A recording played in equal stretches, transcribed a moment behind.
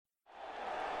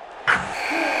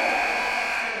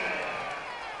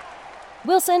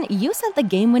Wilson, you sent the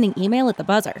game-winning email at the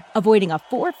buzzer, avoiding a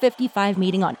 4:55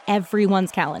 meeting on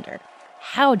everyone's calendar.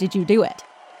 How did you do it?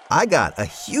 I got a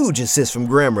huge assist from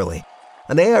Grammarly,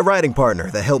 an AI writing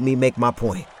partner that helped me make my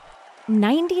point.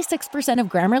 96% of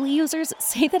Grammarly users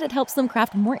say that it helps them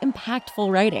craft more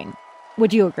impactful writing.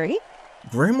 Would you agree?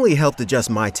 Grammarly helped adjust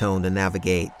my tone to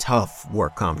navigate tough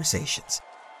work conversations.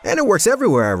 And it works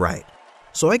everywhere I write,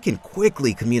 so I can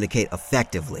quickly communicate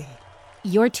effectively.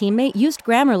 Your teammate used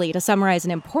Grammarly to summarize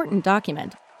an important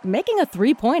document, making a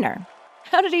 3-pointer.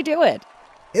 How did he do it?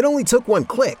 It only took one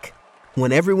click.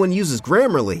 When everyone uses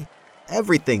Grammarly,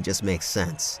 everything just makes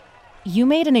sense. You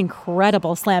made an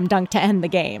incredible slam dunk to end the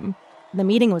game. The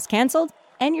meeting was canceled,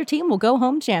 and your team will go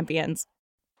home champions.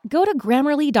 Go to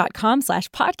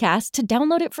Grammarly.com/podcast to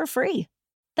download it for free.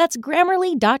 That's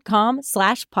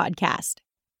Grammarly.com/podcast.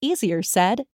 Easier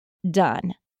said,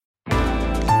 done.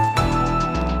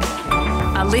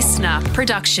 A listener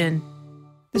production.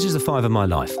 This is The 5 of My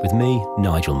Life with me,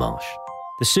 Nigel Marsh.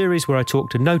 The series where I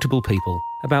talk to notable people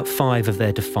about 5 of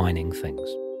their defining things.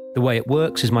 The way it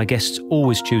works is my guests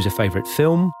always choose a favourite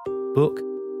film, book,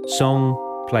 song,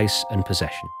 place and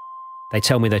possession. They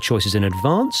tell me their choices in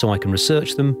advance so I can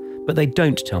research them, but they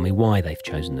don't tell me why they've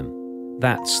chosen them.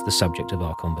 That's the subject of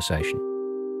our conversation.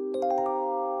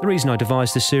 The reason I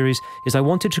devised this series is I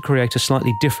wanted to create a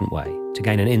slightly different way to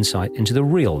gain an insight into the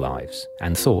real lives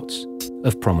and thoughts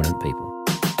of prominent people.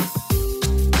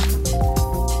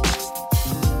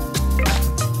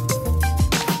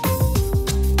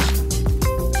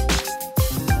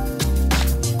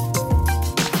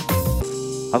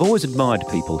 I've always admired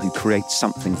people who create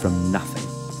something from nothing.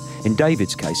 In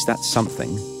David's case, that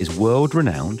something is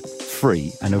world-renowned,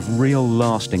 free, and of real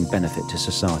lasting benefit to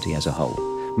society as a whole,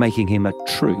 making him a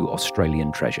true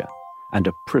Australian treasure and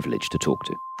a privilege to talk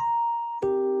to.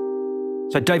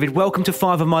 So, David, welcome to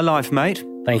 5 of My Life, mate.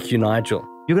 Thank you, Nigel.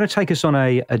 You're going to take us on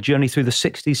a journey through the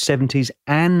 60s, 70s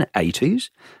and 80s,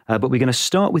 but we're going to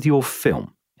start with your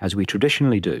film, as we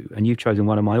traditionally do, and you've chosen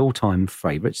one of my all-time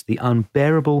favourites, The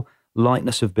Unbearable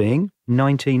Lightness of Being,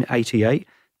 1988.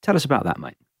 Tell us about that,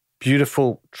 mate.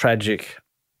 Beautiful, tragic.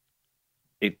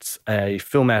 It's a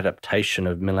film adaptation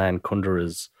of Milan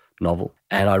Kundera's novel,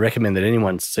 and I recommend that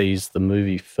anyone sees the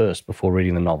movie first before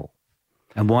reading the novel.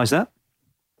 And why is that?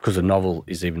 Because the novel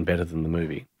is even better than the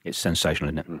movie. It's sensational,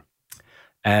 isn't it?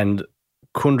 And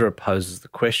Kundera poses the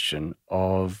question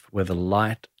of whether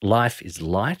life is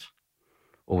light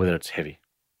or whether it's heavy.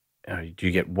 Do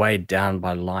you get weighed down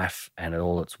by life and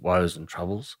all its woes and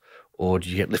troubles, or do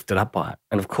you get lifted up by it?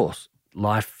 And of course,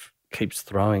 life keeps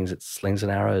throwing its slings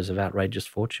and arrows of outrageous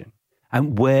fortune.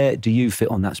 And where do you fit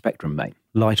on that spectrum, mate?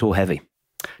 Light or heavy?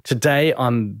 Today,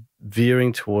 I'm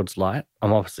veering towards light.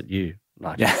 I'm opposite you,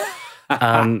 Nigel.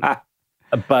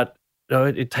 But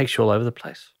it takes you all over the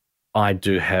place. I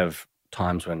do have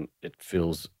times when it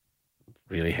feels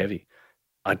really heavy.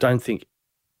 I don't think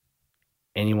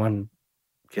anyone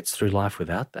gets through life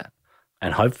without that.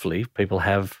 And hopefully people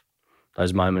have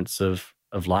those moments of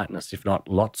lightness, if not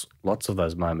lots of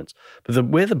those moments. But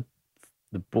where the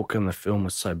book and the film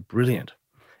was so brilliant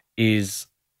is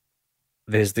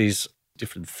there's these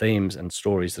different themes and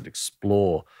stories that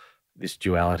explore this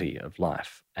duality of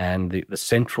life. And the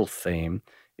central theme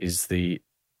is the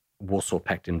Warsaw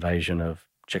Pact invasion of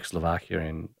Czechoslovakia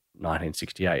in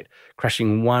 1968,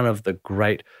 crashing one of the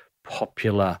great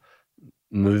popular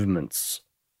movements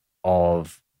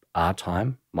of our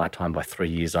time, my time by 3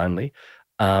 years only,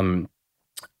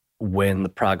 when the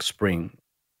Prague Spring,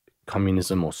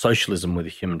 communism or socialism with a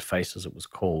human face as it was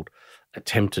called,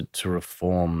 attempted to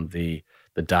reform the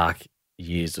dark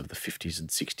years of the 50s and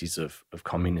 60s of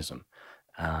communism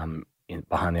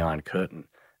behind the Iron Curtain.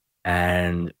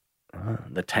 And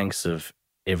the tanks of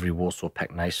every Warsaw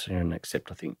Pact nation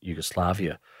except, I think,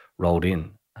 Yugoslavia rolled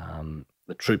in.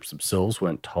 The troops themselves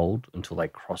weren't told until they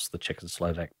crossed the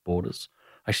Czechoslovak borders.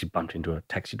 I actually bumped into a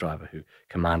taxi driver who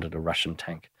commanded a Russian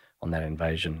tank on that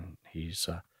invasion. He's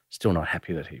still not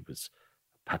happy that he was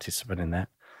a participant in that.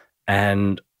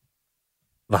 And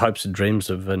the hopes and dreams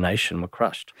of a nation were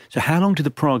crushed. So how long did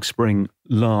the Prague Spring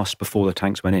last before the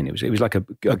tanks went in? It was like a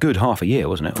good half a year,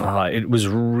 wasn't it? It was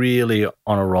really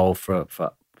on a roll for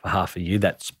half a year,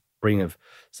 that spring of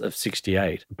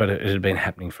 68, but it had been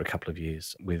happening for a couple of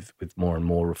years with more and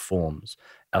more reforms.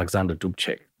 Alexander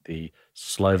Dubček, the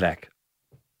Czechoslovak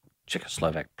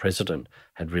president,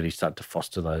 had really started to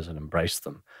foster those and embrace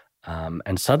them.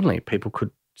 And suddenly people could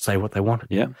say what they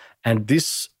wanted. Yeah. And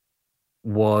this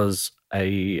was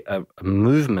a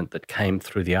movement that came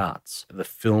through the arts, the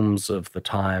films of the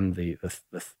time, the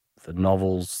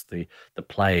novels, the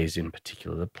plays in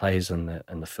particular, the plays and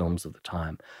the films of the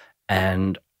time.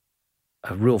 And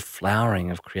a real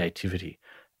flowering of creativity.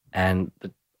 And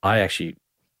I actually,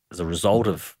 as a result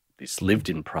of this, lived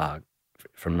in Prague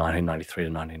from 1993 to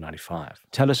 1995.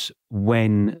 Tell us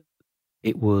when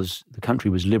the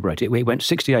country was liberated. It went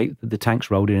 68, the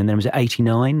tanks rolled in, and then was it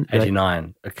 89?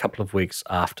 89, a couple of weeks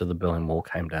after the Berlin Wall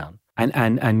came down. And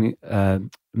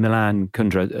Milan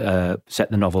Kundera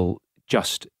set the novel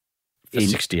just in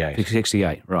 68.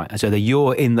 68, right. And so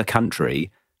you're in the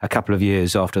country a couple of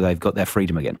years after they've got their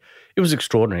freedom again. It was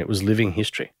extraordinary. It was living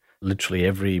history. Literally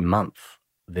every month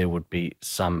there would be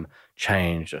some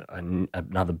change.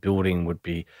 Another building would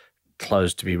be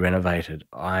closed to be renovated.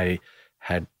 I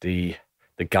had the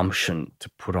gumption to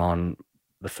put on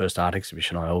the first art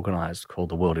exhibition I organised called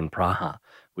The World in Praha,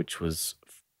 which was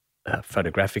a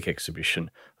photographic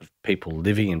exhibition of people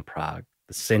living in Prague,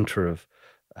 the centre of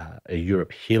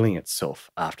Europe healing itself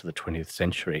after the 20th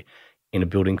century, in a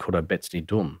building called Obecny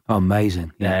Dom. Oh,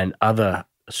 amazing. Yeah. And other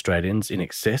Australians in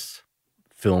excess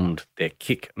filmed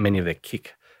many of their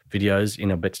kick videos in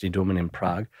Obecny Dom and in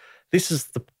Prague. This is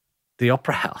the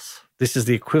Opera House. This is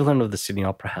the equivalent of the Sydney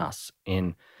Opera House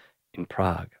in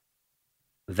Prague.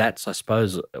 That's, I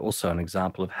suppose, also an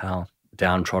example of how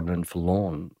downtrodden and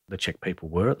forlorn the Czech people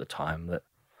were at the time, that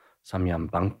some young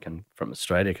bumpkin from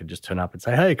Australia could just turn up and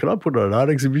say, hey, can I put an art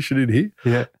exhibition in here?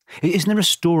 Yeah. Isn't there a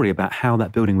story about how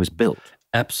that building was built?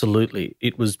 Absolutely.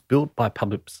 It was built by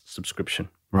public subscription.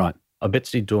 Right.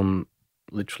 Obecny Dom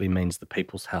literally means the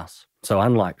people's house. So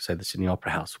unlike, say, the Sydney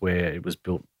Opera House, where it was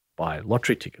built by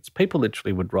lottery tickets, people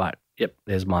literally would write, yep,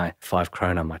 there's my 5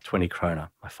 kroner, my 20 kroner,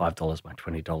 my $5, my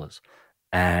 $20.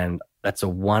 And that's a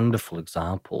wonderful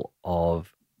example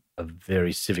of a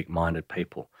very civic-minded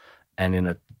people. And in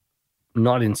a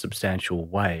not insubstantial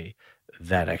way,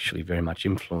 that actually very much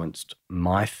influenced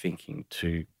my thinking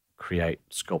to create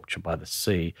Sculpture by the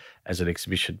Sea as an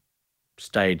exhibition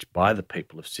staged by the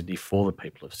people of Sydney for the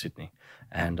people of Sydney.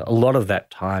 And a lot of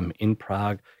that time in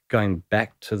Prague, going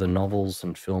back to the novels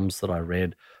and films that I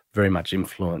read, very much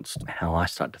influenced how I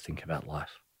started to think about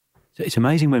life. So it's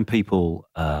amazing when people,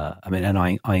 and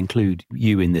I include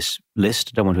you in this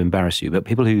list, don't want to embarrass you, but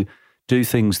people who do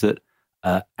things that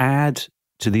add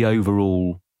to the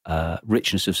overall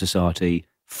richness of society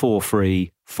for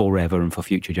free, forever, and for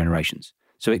future generations.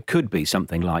 So it could be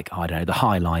something like, I don't know, the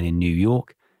High Line in New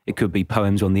York. It could be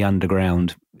Poems on the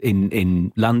Underground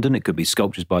in London. It could be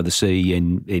Sculptures by the Sea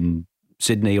in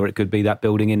Sydney, or it could be that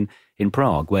building in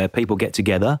Prague, where people get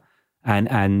together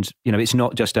and it's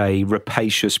not just a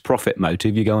rapacious profit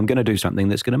motive. You go, I'm going to do something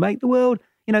that's going to make the world,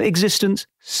 existence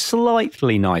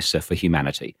slightly nicer for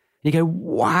humanity. You go,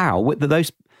 wow,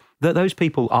 those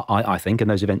people, I think, and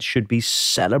those events should be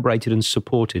celebrated and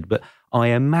supported. But I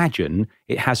imagine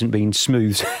it hasn't been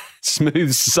smooth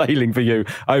sailing for you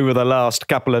over the last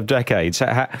couple of decades.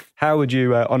 How would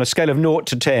you, on a scale of 0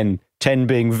 to 10, 10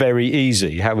 being very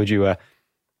easy, how would you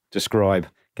describe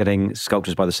getting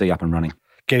Sculptures by the Sea up and running?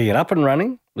 Getting it up and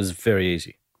running was very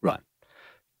easy. Right.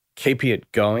 Keeping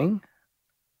it going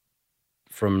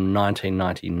from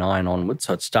 1999 onwards,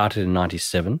 so it started in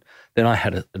 97. Then I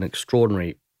had an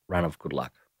extraordinary run of good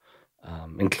luck,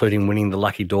 including winning the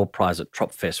Lucky Door Prize at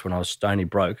Tropfest when I was stony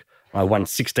broke. I won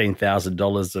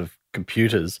 $16,000 of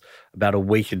computers about a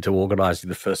week into organising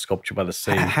the first Sculpture by the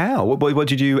Sea. How? What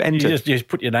did you enter? You just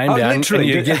put your name down and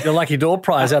you get the Lucky Door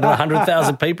Prize out of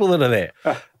 100,000 people that are there.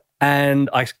 And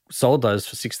I sold those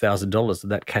for $6,000,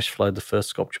 and that cash flowed the first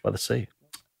Sculpture by the Sea.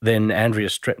 Then Andrea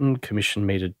Stretton commissioned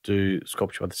me to do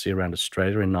Sculpture by the Sea around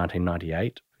Australia in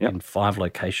 1998 in 5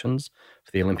 locations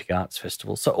for the Olympic Arts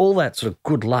Festival. So all that sort of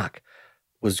good luck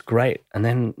was great. And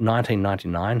then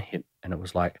 1999 hit, and it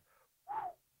was like,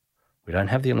 we don't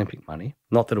have the Olympic money.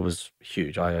 Not that it was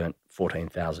huge. I earned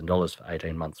 $14,000 for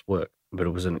 18 months' work, but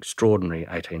it was an extraordinary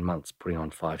 18 months putting on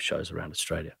 5 shows around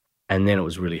Australia. And then it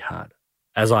was really hard.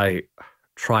 As I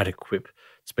try to quip,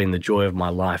 it's been the joy of my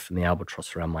life and the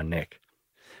albatross around my neck.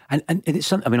 And it's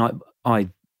something, I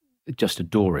just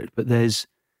adore it, but there's,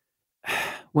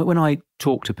 when I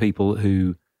talk to people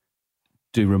who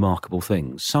do remarkable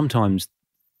things, sometimes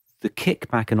the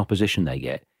kickback and opposition they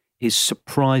get is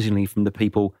surprisingly from the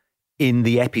people in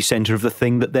the epicenter of the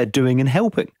thing that they're doing and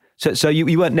helping. So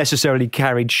you weren't necessarily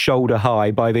carried shoulder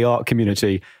high by the art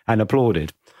community and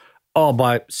applauded. Oh,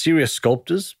 by serious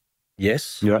sculptors,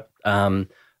 yes. Yeah.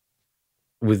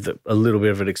 With a little bit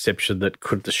of an exception that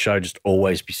could the show just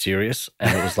always be serious?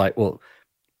 And it was like, well,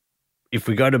 if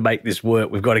we're going to make this work,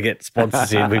 we've got to get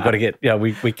sponsors in. We've got to get,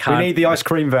 we can't. We need the ice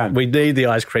cream van. We need the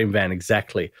ice cream van,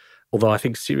 exactly. Although I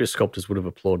think serious sculptors would have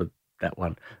applauded that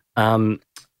one.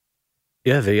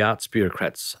 The arts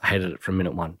bureaucrats hated it from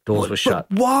minute one. Doors were shut.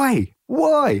 Why?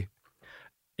 Why?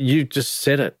 You just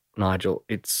said it. Nigel,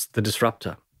 it's the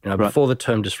disruptor. Before the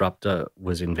term disruptor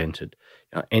was invented,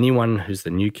 anyone who's the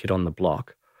new kid on the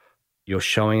block, you're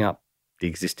showing up the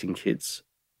existing kids.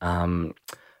 And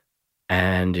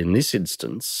in this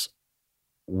instance,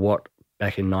 what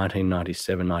back in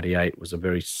 1997, 98 was a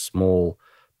very small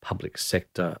public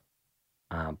sector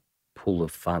pool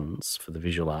of funds for the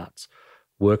visual arts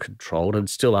were controlled and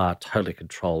still are totally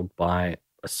controlled by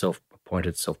a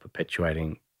self-appointed,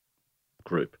 self-perpetuating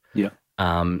group. Yeah.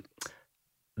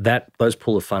 Those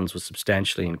pool of funds was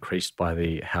substantially increased by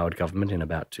the Howard government in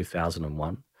about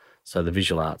 2001. So the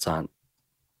visual arts aren't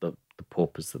the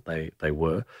paupers that they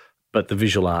were, but the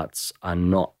visual arts are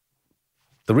not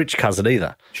the rich cousin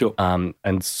either. Sure.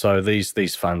 And so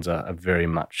these funds are very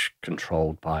much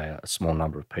controlled by a small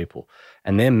number of people.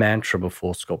 And their mantra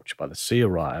before Sculpture by the Sea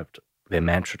arrived, their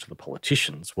mantra to the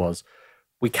politicians was,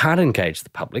 we can't engage the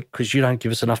public because you don't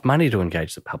give us enough money to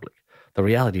engage the public. The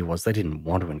reality was they didn't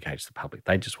want to engage the public.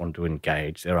 They just wanted to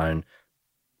engage their own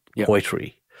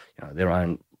coterie, their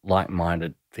own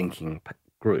like-minded thinking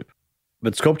group.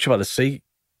 But Sculpture by the Sea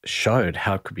showed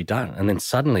how it could be done. And then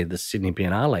suddenly the Sydney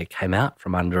Biennale came out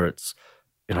from under its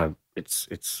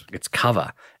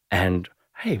cover and,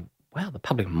 hey, wow, the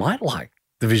public might like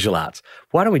the visual arts.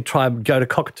 Why don't we try and go to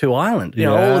Cockatoo Island?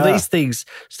 All of these things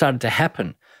started to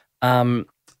happen. And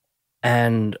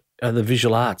the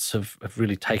visual arts have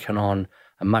really taken on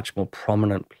a much more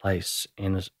prominent place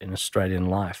in Australian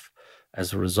life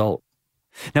as a result.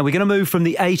 Now, we're going to move from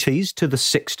the 80s to the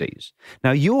 60s.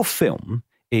 Now, your film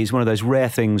is one of those rare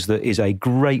things that is a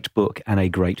great book and a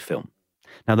great film.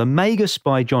 Now, The Magus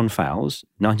by John Fowles,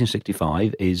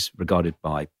 1965, is regarded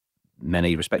by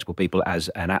many respectable people as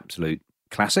an absolute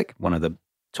classic, one of the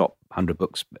top 100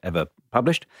 books ever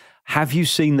published. Have you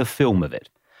seen the film of it?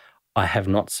 I have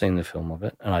not seen the film of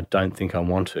it, and I don't think I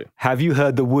want to. Have you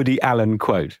heard the Woody Allen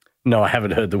quote? No, I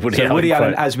haven't heard the Woody Allen quote. Woody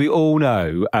Allen, as we all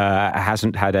know,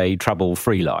 hasn't had a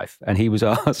trouble-free life. And he was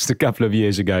asked a couple of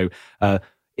years ago,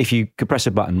 if you could press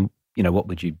a button, what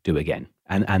would you do again?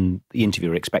 And the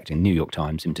interviewer expecting, New York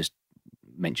Times, him to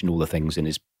mention all the things in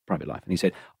his private life. And he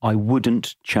said, I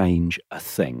wouldn't change a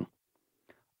thing,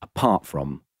 apart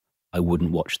from I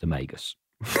wouldn't watch The Magus.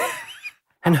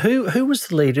 And who was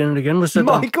the lead in it again? Was it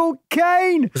Michael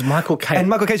Caine? It was Michael Caine. And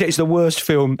Michael Caine said it's the worst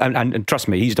film, and trust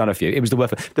me, he's done a few. It was the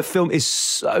worst film. The film is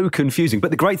so confusing. But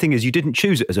the great thing is you didn't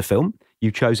choose it as a film. You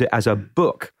chose it as a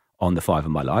book on The Five of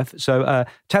My Life. So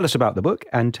tell us about the book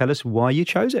and tell us why you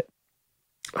chose it.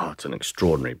 Oh, it's an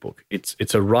extraordinary book.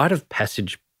 It's a rite of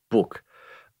passage book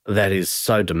that is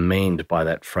so demeaned by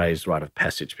that phrase, rite of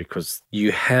passage, because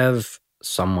you have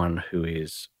someone who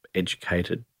is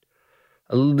educated,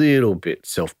 a little bit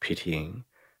self-pitying,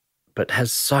 but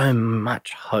has so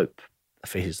much hope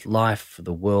for his life, for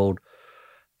the world.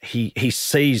 He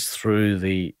sees through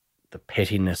the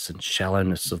pettiness and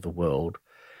shallowness of the world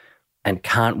and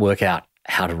can't work out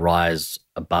how to rise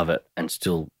above it and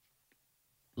still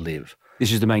live.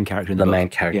 This is the main character in the book. The main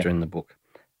character in the book.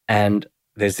 And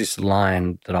there's this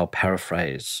line that I'll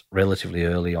paraphrase relatively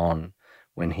early on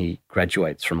when he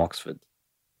graduates from Oxford.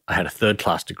 I had a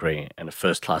third-class degree and a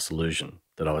first-class illusion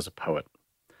that I was a poet.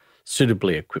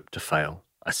 Suitably equipped to fail,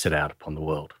 I set out upon the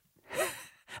world.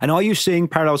 And are you seeing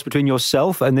parallels between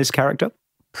yourself and this character?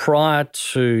 Prior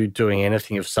to doing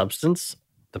anything of substance,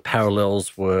 the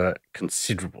parallels were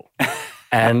considerable.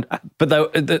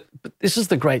 But this is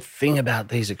the great thing about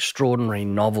these extraordinary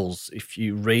novels. If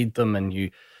you read them and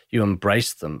you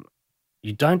embrace them,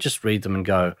 you don't just read them and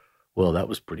go, well, that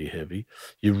was pretty heavy.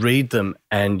 You read them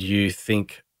and you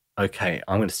think, okay,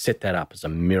 I'm going to set that up as a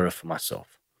mirror for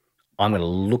myself. I'm going to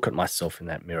look at myself in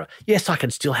that mirror. Yes, I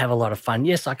can still have a lot of fun.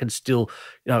 Yes, I can still,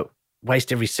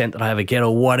 waste every cent that I ever get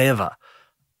or whatever.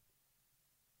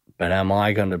 But am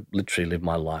I going to literally live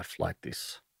my life like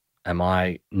this? Am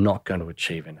I not going to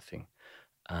achieve anything?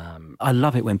 I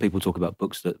love it when people talk about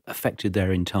books that affected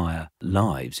their entire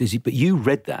lives. But you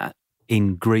read that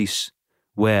in Greece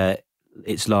where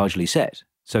it's largely set.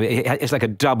 So it's like a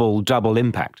double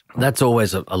impact. That's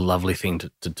always a lovely thing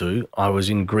to do. I was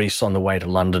in Greece on the way to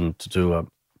London to do a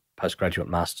postgraduate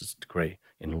master's degree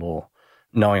in law,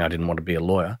 knowing I didn't want to be a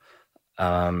lawyer.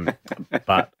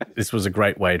 But this was a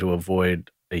great way to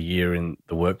avoid a year in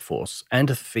the workforce and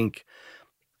to think.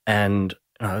 And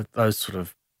those sort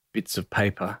of bits of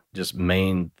paper just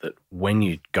mean that when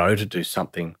you go to do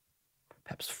something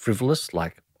perhaps frivolous,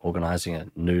 like organising a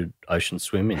nude ocean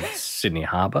swim in Sydney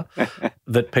Harbour,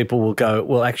 that people will go,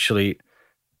 well, actually,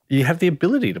 you have the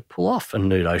ability to pull off a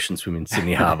nude ocean swim in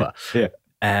Sydney Harbour. Yeah.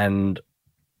 And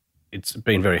it's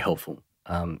been very helpful.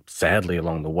 Sadly,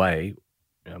 along the way,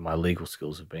 my legal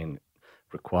skills have been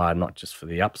required, not just for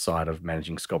the upside of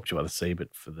managing Sculpture by the Sea,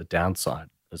 but for the downside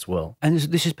as well. And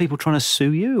this is people trying to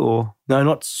sue you, or? No,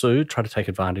 not sue, try to take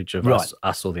advantage of Right.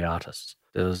 us or the artists.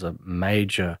 There was a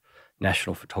major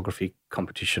national photography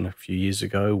competition a few years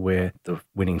ago where the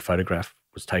winning photograph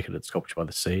was taken at Sculpture by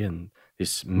the Sea, and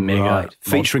this mega... Right.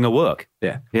 Featuring a work.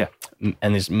 Yeah. Yeah.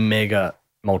 And this mega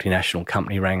multinational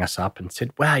company rang us up and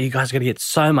said, wow, you guys are going to get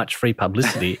so much free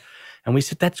publicity. And we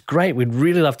said, that's great. We'd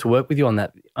really love to work with you on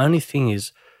that. The only thing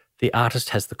is the artist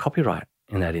has the copyright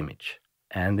in that image.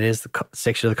 And there's the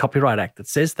section of the Copyright Act that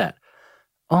says that.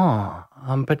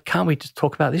 But can't we just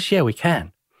talk about this? Yeah, we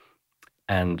can.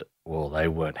 And, well, they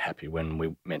weren't happy when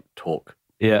we meant talk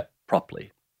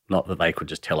properly. Not that they could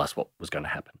just tell us what was going to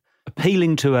happen.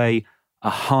 Appealing to a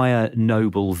higher,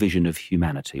 noble vision of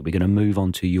humanity, we're going to move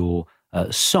on to your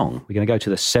song. We're going to go to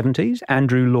the 70s,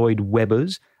 Andrew Lloyd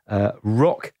Webber's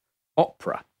rock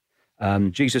opera,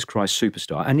 Jesus Christ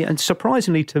Superstar. And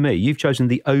surprisingly to me, you've chosen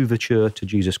the overture to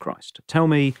Jesus Christ. Tell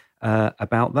me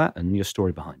about that and your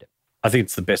story behind it. I think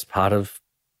it's the best part of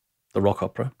the rock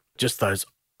opera. Just those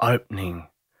opening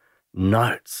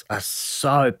notes are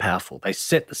so powerful. They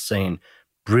set the scene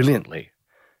brilliantly.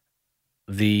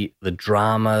 The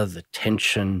drama, the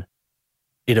tension,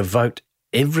 it evoked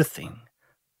everything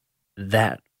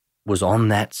that was on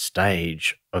that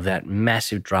stage of that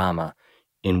massive drama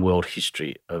in world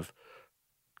history of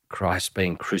Christ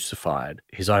being crucified,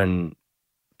 his own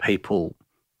people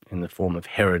in the form of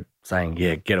Herod saying,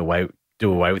 yeah, do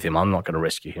away with him. I'm not going to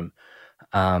rescue him.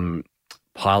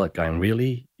 Pilate going,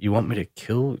 really? You want me to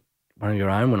kill one of your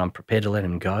own when I'm prepared to let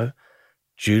him go?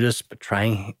 Judas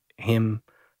betraying him,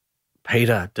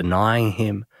 Peter denying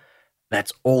him.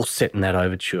 That's all set in that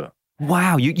overture.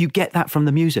 Wow, you get that from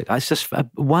the music. It's just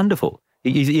wonderful.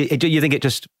 You think it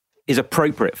just is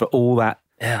appropriate for all that?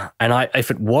 Yeah, and if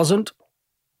it wasn't,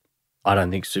 I don't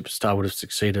think Superstar would have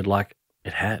succeeded like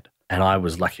it had. And I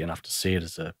was lucky enough to see it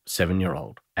as a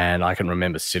 7-year-old. And I can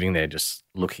remember sitting there just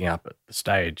looking up at the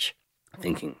stage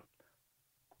thinking,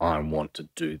 I want to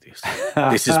do this.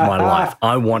 This is my life.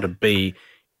 I want to be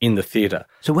in the theatre.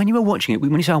 So when you were watching it,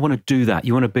 when you say I want to do that,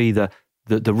 you want to be the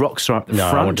rock star at the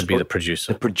front? No, I want to be the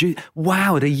producer.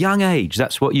 Wow, at a young age,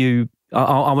 that's what I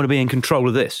want to be in control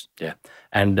of this. Yeah.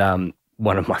 And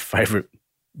one of my favourite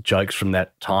jokes from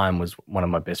that time was one of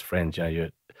my best friends, you're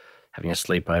having a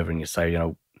sleepover and you say,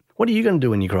 what are you going to do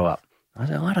when you grow up? I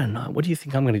said, I don't know. What do you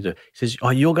think I'm going to do? He says,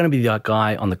 you're going to be the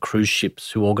guy on the cruise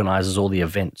ships who organises all the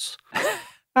events.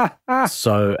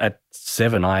 So at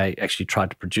 7, I actually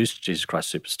tried to produce Jesus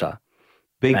Christ Superstar.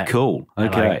 Cool. Okay.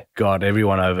 And I got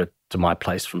everyone over to my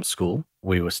place from school.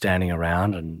 We were standing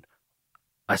around and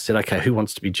I said, okay, who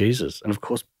wants to be Jesus? And of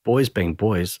course, boys being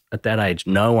boys, at that age,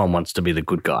 no one wants to be the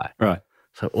good guy. Right.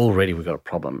 So already we've got a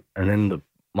problem. And then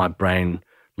my brain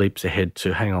leaps ahead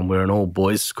to, hang on, we're an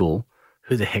all-boys school.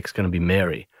 Who the heck's going to be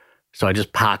Mary? So I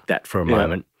just parked that for a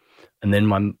moment. And then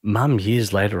my mum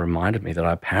years later reminded me that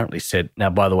I apparently said, now,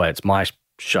 by the way, it's my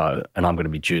show and I'm going to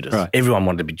be Judas. Right. Everyone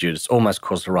wanted to be Judas, almost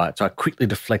caused a riot. So I quickly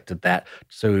deflected that.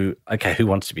 So, okay, who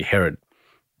wants to be Herod?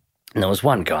 And there was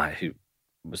one guy who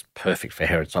was perfect for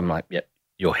Herod. So I'm like, yep,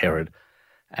 you're Herod.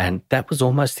 And that was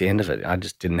almost the end of it. I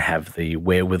just didn't have the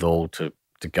wherewithal to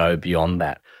go beyond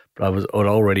that. But I'd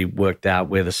already worked out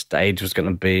where the stage was going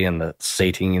to be and the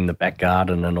seating in the back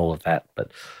garden and all of that.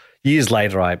 But years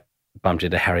later, I bumped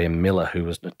into Harry Miller, who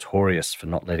was notorious for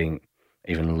not letting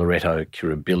even Loretto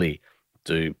Kirribilli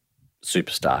do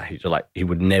Superstar. He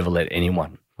would never let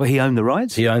anyone. Well, he owned the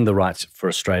rights? He owned the rights for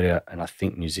Australia and I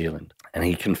think New Zealand. And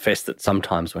he confessed that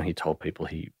sometimes when he told people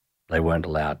they weren't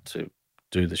allowed to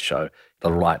do the show,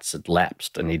 the rights had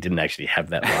lapsed and he didn't actually have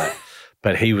that right.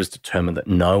 But he was determined that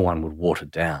no one would water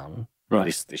down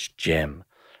this gem.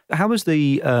 How was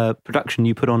the production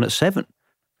you put on at 7?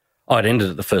 Oh, it ended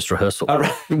at the first rehearsal. Oh,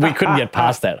 right. We couldn't get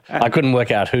past that. I couldn't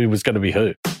work out who was going to be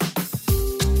who.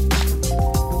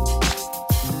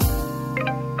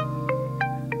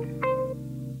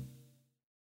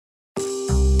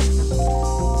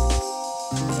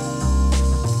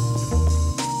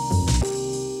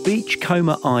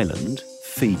 Beachcomber Island,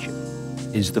 Fiji,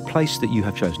 is the place that you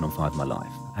have chosen on 5 of My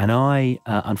Life. And I,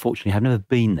 unfortunately, have never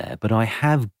been there, but I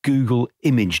have Google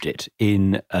imaged it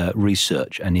in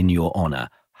research and in your honour.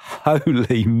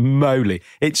 Holy moly.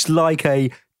 It's like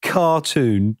a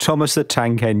cartoon Thomas the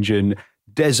Tank Engine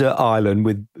desert island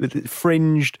with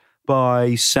fringed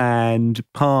by sand,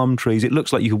 palm trees. It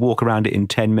looks like you could walk around it in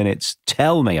 10 minutes.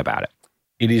 Tell me about it.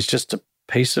 It is just a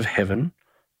piece of heaven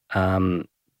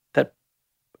that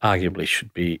arguably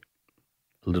should be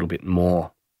a little bit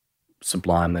more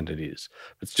sublime than it is.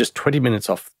 It's just 20 minutes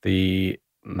off the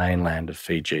mainland of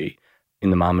Fiji in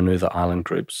the Marmanuva Island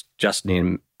groups, just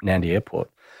near Nandi Airport.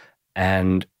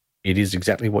 And it is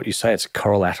exactly what you say. It's a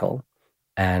coral atoll,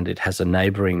 and it has a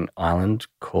neighbouring island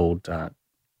called,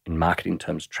 in marketing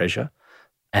terms, Treasure,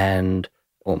 and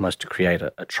almost to create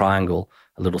a triangle,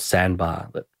 a little sandbar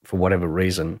that, for whatever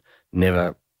reason,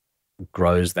 never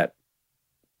grows that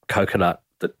coconut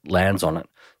that lands on it.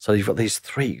 So you've got these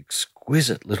 3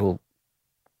 exquisite little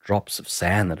drops of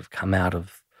sand that have come out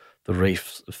of the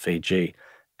reefs of Fiji.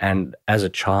 And as a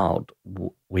child,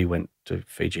 we went to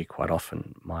Fiji quite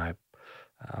often. My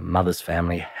mother's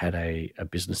family had a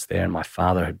business there, and my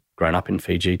father had grown up in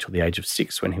Fiji till the age of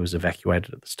 6 when he was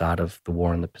evacuated at the start of the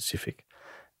war in the Pacific.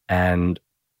 And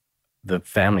the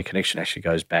family connection actually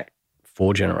goes back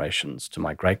 4 generations to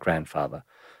my great-grandfather,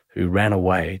 who ran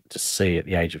away to sea at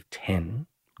the age of 10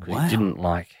 because he didn't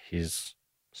like his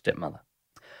stepmother.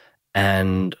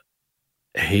 And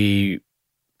he,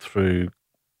 through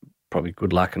probably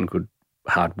good luck and good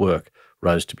hard work,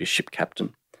 rose to be a ship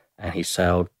captain, and he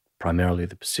sailed primarily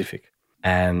the Pacific.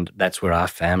 And that's where our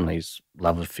family's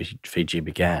love of Fiji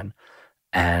began.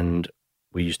 And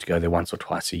we used to go there once or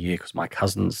twice a year because my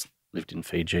cousins lived in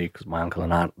Fiji, because my uncle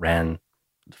and aunt ran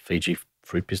the Fiji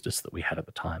fruit business that we had at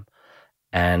the time.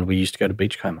 And we used to go to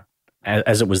Beachcomber.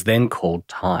 As it was then called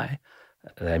Thai,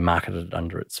 they marketed it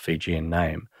under its Fijian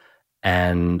name.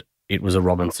 And it was a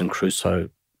Robinson Crusoe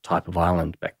type of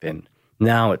island back then.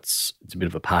 Now it's a bit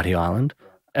of a party island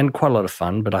and quite a lot of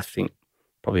fun, but I think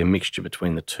probably a mixture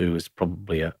between the two is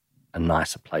probably a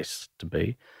nicer place to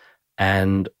be.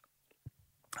 And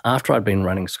after I'd been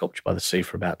running Sculpture by the Sea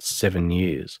for about 7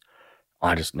 years,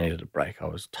 I just needed a break. I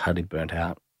was totally burnt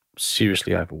out,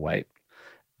 seriously overweight.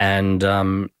 And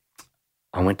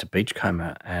I went to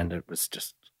Beachcomber, and it was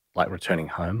just like returning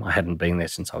home. I hadn't been there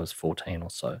since I was 14 or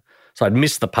so. So I'd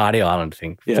missed the party island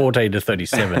thing, 14 to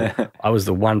 37. I was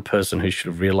the one person who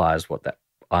should have realised what that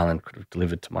island could have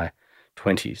delivered to my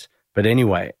 20s. But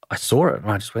anyway, I saw it and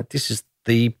I just went, this is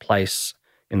the place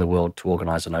in the world to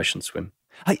organise an ocean swim.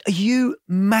 Are you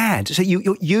mad? So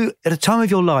you at a time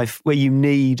of your life where you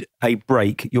need a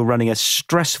break, you're running a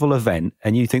stressful event,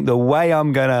 and you think the way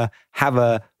I'm going to have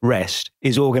a rest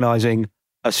is organising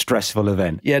a stressful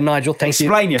event. Yeah, Nigel,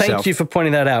 Explain yourself. Thank you for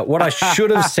pointing that out. What I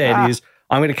should have said is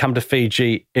I'm going to come to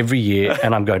Fiji every year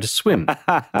and I'm going to swim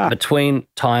between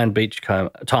Thai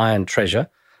and Treasure,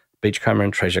 Beachcomber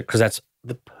and Treasure, because that's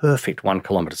the perfect 1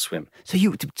 kilometre swim. So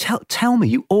you tell me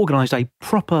you organised a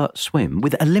proper swim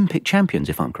with Olympic champions,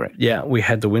 if I'm correct. Yeah, we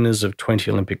had the winners of 20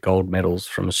 Olympic gold medals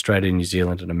from Australia, New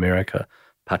Zealand and America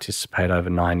participate over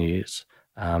 9 years.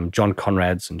 John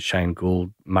Conrads and Shane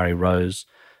Gould, Murray Rose,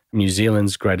 New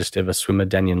Zealand's greatest ever swimmer,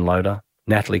 Daniel Loader,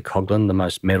 Natalie Coughlin, the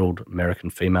most medalled American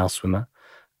female swimmer.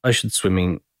 Ocean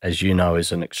swimming, as you know,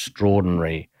 is an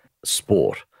extraordinary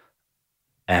sport,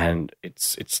 and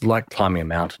it's like climbing a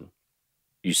mountain.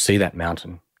 You see that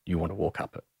mountain, you want to walk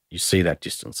up it. You see that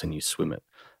distance and you swim it.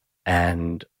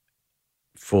 And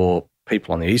for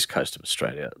people on the east coast of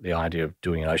Australia, the idea of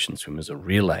doing an ocean swim as a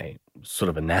relay is sort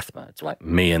of anathema. It's like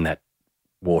me in that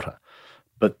water.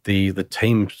 But the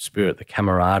team spirit, the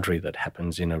camaraderie that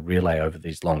happens in a relay over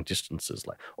these long distances,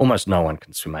 like almost no one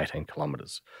can swim 18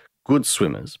 kilometres. Good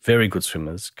swimmers, very good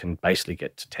swimmers, can basically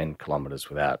get to 10 kilometres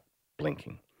without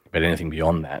blinking. But anything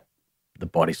beyond that, the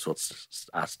body sort of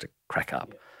starts to crack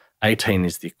up. 18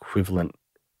 is the equivalent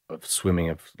of swimming,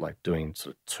 of like doing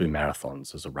sort of 2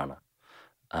 marathons as a runner.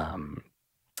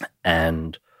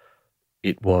 And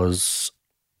it was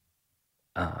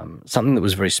something that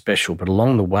was very special. But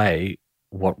along the way,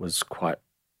 what was quite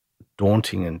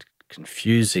daunting and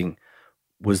confusing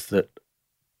was that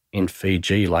in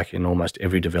Fiji, like in almost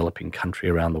every developing country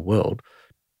around the world,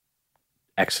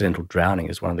 accidental drowning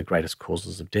is one of the greatest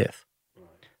causes of death.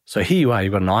 So here you are,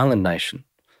 you've got an island nation,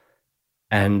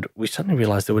 and we suddenly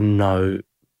realised there were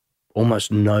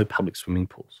almost no public swimming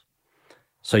pools.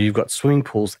 So you've got swimming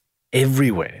pools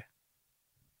everywhere,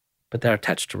 but they're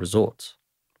attached to resorts.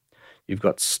 You've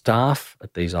got staff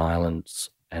at these islands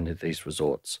and at these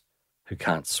resorts who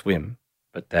can't swim,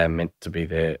 but they're meant to be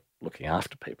there looking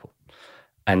after people.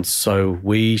 And so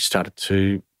we started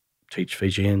to teach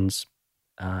Fijians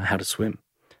how to swim.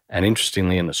 And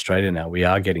interestingly, in Australia now, we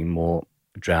are getting more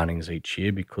drownings each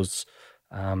year because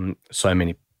so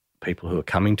many people who are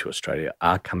coming to Australia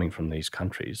are coming from these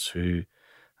countries who,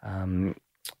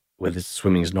 where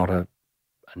swimming is not a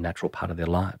natural part of their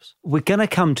lives. We're going to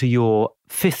come to your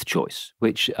 5th choice,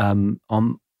 which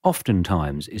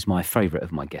oftentimes is my favourite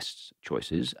of my guests'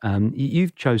 choices.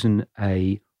 You've chosen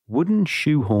a wooden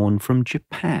shoehorn from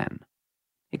Japan.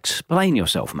 Explain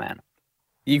yourself, man.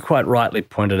 You quite rightly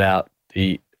pointed out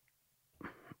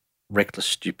reckless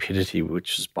stupidity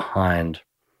which is behind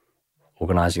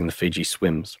organising the Fiji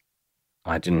swims.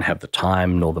 I didn't have the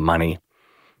time nor the money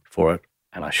for it,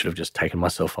 and I should have just taken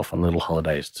myself off on little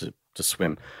holidays to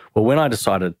swim. Well, when I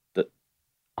decided that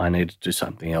I needed to do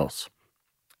something else,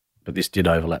 but this did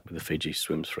overlap with the Fiji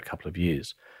swims for a couple of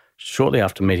years, shortly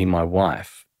after meeting my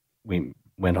wife, we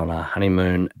went on our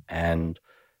honeymoon, and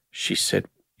she said,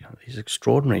 these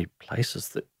extraordinary places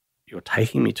that you're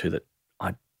taking me to that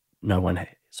no one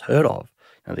has heard of,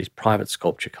 these private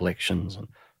sculpture collections and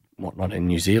whatnot in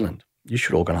New Zealand. You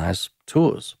should organise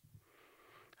tours.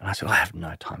 And I said, I have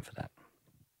no time for that.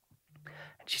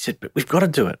 And she said, but we've got to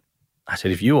do it. I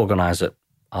said, if you organise it,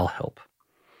 I'll help.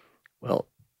 Well,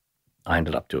 I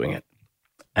ended up doing it.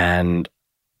 And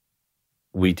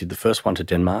we did the first one to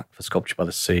Denmark for Sculpture by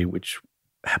the Sea, which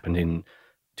happened in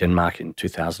Denmark in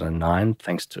 2009,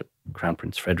 thanks to Crown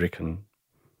Prince Frederik and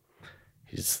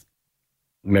his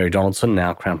Mary Donaldson,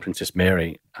 now Crown Princess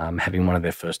Mary, having one of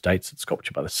their first dates at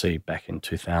Sculpture by the Sea back in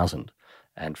 2000.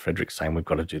 And Frederik saying, we've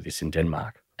got to do this in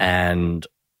Denmark. And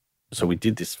so we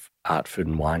did this art, food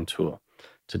and wine tour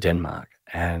to Denmark.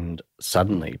 And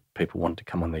suddenly people wanted to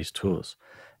come on these tours.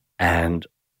 And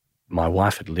my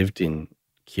wife had lived in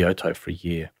Kyoto for a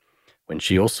year when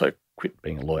she also quit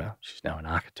being a lawyer. She's now an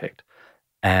architect.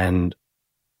 And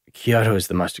Kyoto is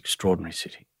the most extraordinary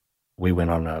city. We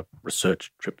went on a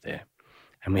research trip there,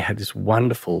 and we had this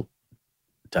wonderful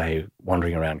day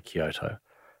wandering around Kyoto.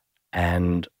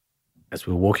 And as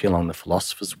we were walking along the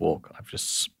Philosopher's Walk, I've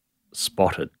just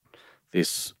spotted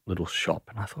this little shop,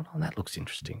 and I thought, oh, that looks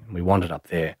interesting. And we wandered up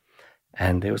there,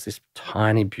 and there was this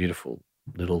tiny, beautiful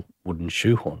little wooden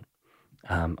shoehorn,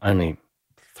 only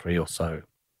 3 or so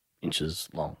inches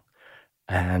long.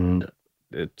 And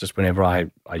just whenever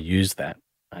I use that,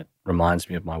 it reminds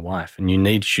me of my wife. And you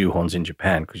need shoehorns in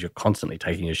Japan because you're constantly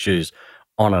taking your shoes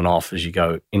on and off as you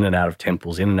go in and out of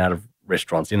temples, in and out of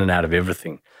restaurants, in and out of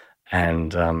everything.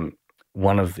 And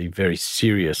one of the very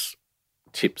serious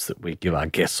tips that we give our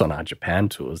guests on our Japan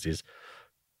tours is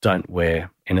don't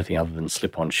wear anything other than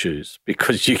slip-on shoes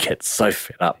because you get so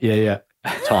fed up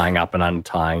tying up and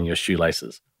untying your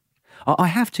shoelaces. I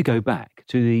have to go back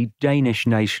to the Danish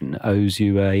nation owes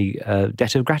you a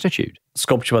debt of gratitude.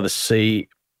 Sculpture by the Sea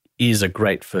is a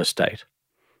great first date.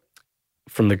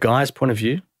 From the guy's point of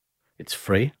view, it's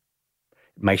free.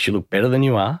 It makes you look better than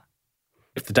you are.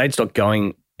 If the date's not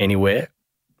going anywhere,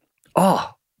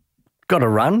 got to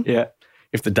run. Yeah.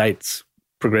 If the date's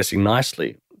progressing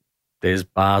nicely, there's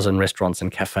bars and restaurants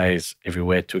and cafes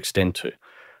everywhere to extend to.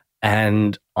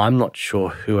 And I'm not sure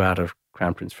who out of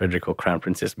Crown Prince Frederik or Crown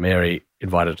Princess Mary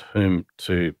invited whom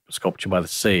to Sculpture by the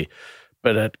Sea,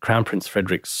 but at Crown Prince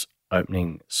Frederik's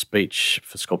opening speech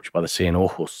for Sculpture by the Sea in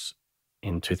Aarhus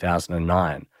in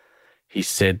 2009, he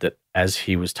said that as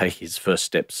he was taking his first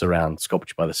steps around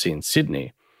Sculpture by the Sea in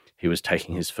Sydney, he was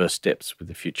taking his first steps with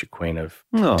the future Queen of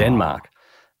Denmark.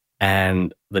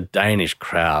 And the Danish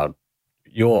crowd,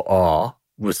 your awe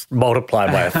was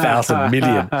multiplied by 1,000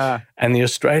 million. And the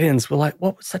Australians were like,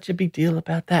 what was such a big deal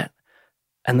about that?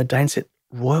 And the Danes said,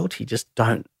 royalty just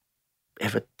don't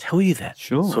ever tell you that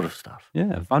sort of stuff.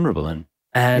 Yeah, vulnerable and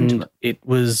intimate. It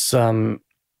was,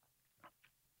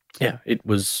 it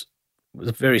was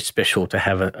very special to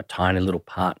have a tiny little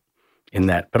part in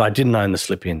that. But I didn't own the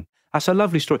slip-in. That's a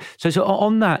lovely story. So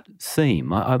on that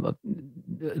theme, I'd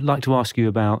like to ask you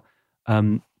about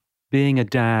being a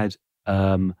dad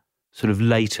sort of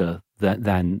later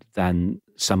than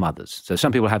some others. So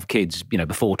some people have kids,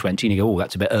 before 20, and you go, oh,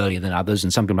 that's a bit earlier than others,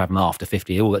 and some people have them after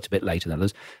 50, oh, that's a bit later than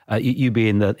others. You be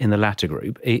in the latter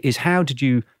group. Is how did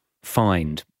you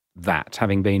find that,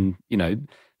 having been,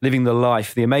 living the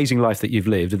life, the amazing life that you've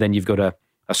lived, and then you've got a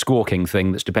squawking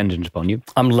thing that's dependent upon you?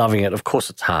 I'm loving it. Of course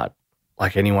it's hard.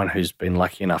 Like anyone who's been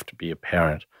lucky enough to be a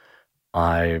parent,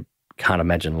 I can't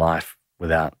imagine life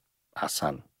without our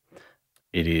son.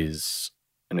 It is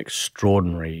an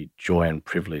extraordinary joy and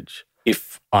privilege.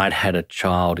 If I'd had a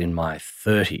child in my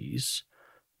 30s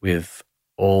with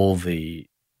all the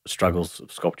struggles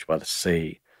of Sculpture by the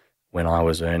Sea, when I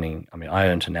was earning, I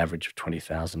earned an average of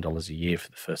 $20,000 a year for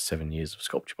the first 7 years of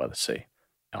Sculpture by the Sea.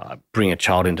 Bring a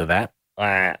child into that.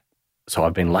 So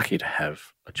I've been lucky to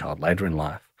have a child later in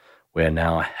life where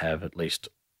now I have at least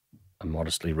a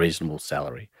modestly reasonable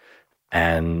salary.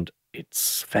 And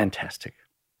it's fantastic.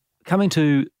 Coming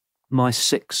to my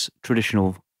 6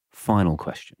 traditional final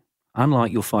question.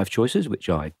 Unlike your 5 choices, which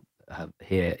I have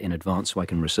here in advance so I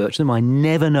can research them, I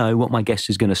never know what my guest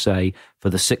is going to say for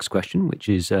the 6th question, which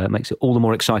is makes it all the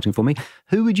more exciting for me.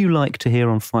 Who would you like to hear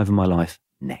on 5 of My Life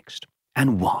next,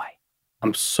 and why?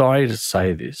 I'm sorry to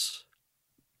say this,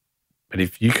 But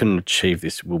if you can achieve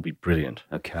this, it will be brilliant.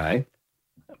 Okay.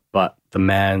 But the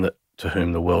man to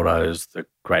whom the world owes the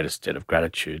greatest debt of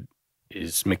gratitude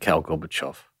is Mikhail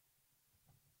Gorbachev.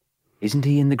 Isn't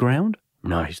he in the ground?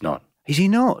 No, he's not. Is he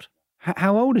not?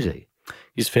 How old is he?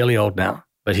 He's fairly old now,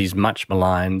 but he's much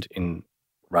maligned in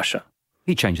Russia.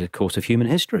 He changed the course of human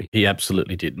history. He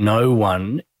absolutely did. No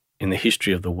one in the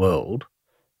history of the world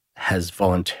has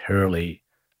voluntarily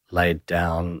laid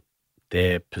down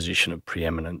their position of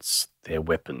preeminence, their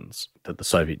weapons, that the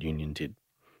Soviet Union did.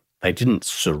 They didn't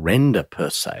surrender per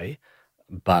se,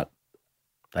 but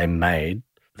they made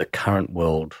the current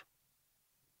world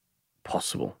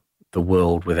possible, the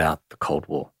world without the Cold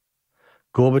War.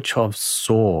 Gorbachev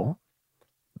saw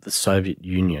the Soviet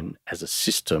Union as a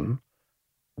system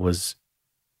was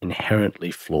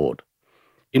inherently flawed.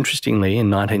 Interestingly, in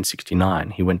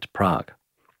 1969, he went to Prague,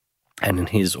 and in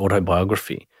his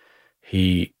autobiography,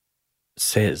 he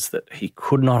says that he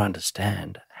could not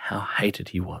understand how hated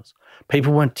he was.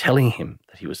 People weren't telling him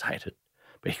that he was hated,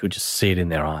 but he could just see it in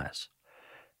their eyes.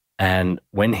 And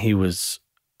when he was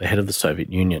the head of the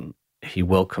Soviet Union, he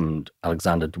welcomed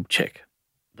Alexander Dubček,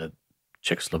 the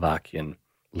Czechoslovakian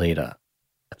leader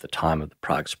at the time of the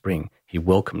Prague Spring. He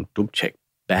welcomed Dubček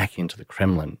back into the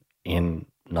Kremlin in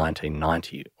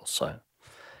 1990 or so.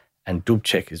 And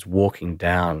Dubček is walking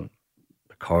down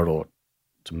the corridor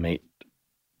to meet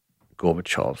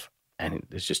Gorbachev, and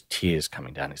there's just tears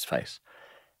coming down his face.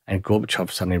 And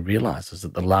Gorbachev suddenly realizes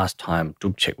that the last time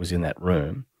Dubček was in that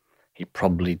room, he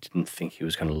probably didn't think he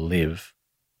was going to live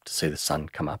to see the sun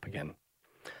come up again.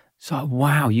 So,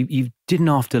 wow, you didn't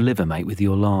have to deliver, mate, with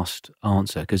your last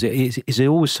answer, because it's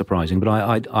always surprising,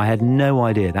 but I had no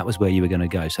idea that was where you were going to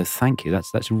go. So thank you.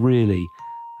 That's really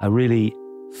a really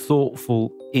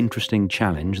thoughtful, interesting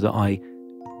challenge that I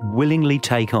willingly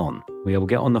take on. We will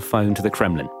get on the phone to the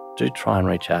Kremlin. Do try and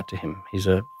reach out to him. He's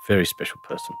a very special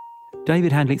person.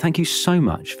 David Handley, thank you so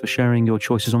much for sharing your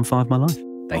choices on 5 My Life.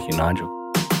 Thank you, Nigel.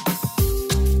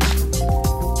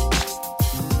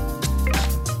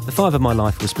 The 5 of My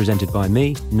Life was presented by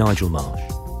me, Nigel Marsh.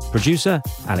 Producer,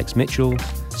 Alex Mitchell.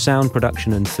 Sound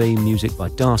production and theme music by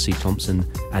Darcy Thompson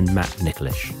and Matt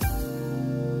Nicholish.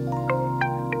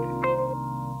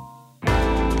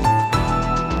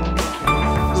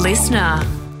 Listener.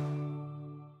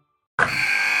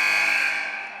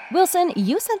 Wilson,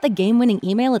 you sent the game-winning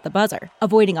email at the buzzer,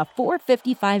 avoiding a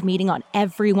 4:55 meeting on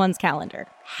everyone's calendar.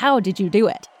 How did you do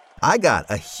it? I got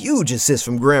a huge assist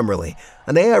from Grammarly,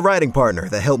 an AI writing partner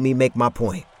that helped me make my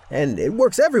point. And it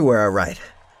works everywhere I write.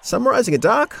 Summarizing a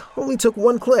doc only took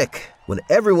 1 click. When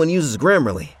everyone uses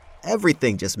Grammarly,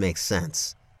 everything just makes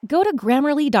sense. Go to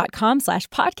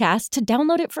Grammarly.com/podcast to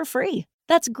download it for free.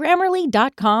 That's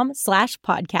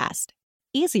Grammarly.com/podcast.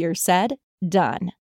 Easier said, done.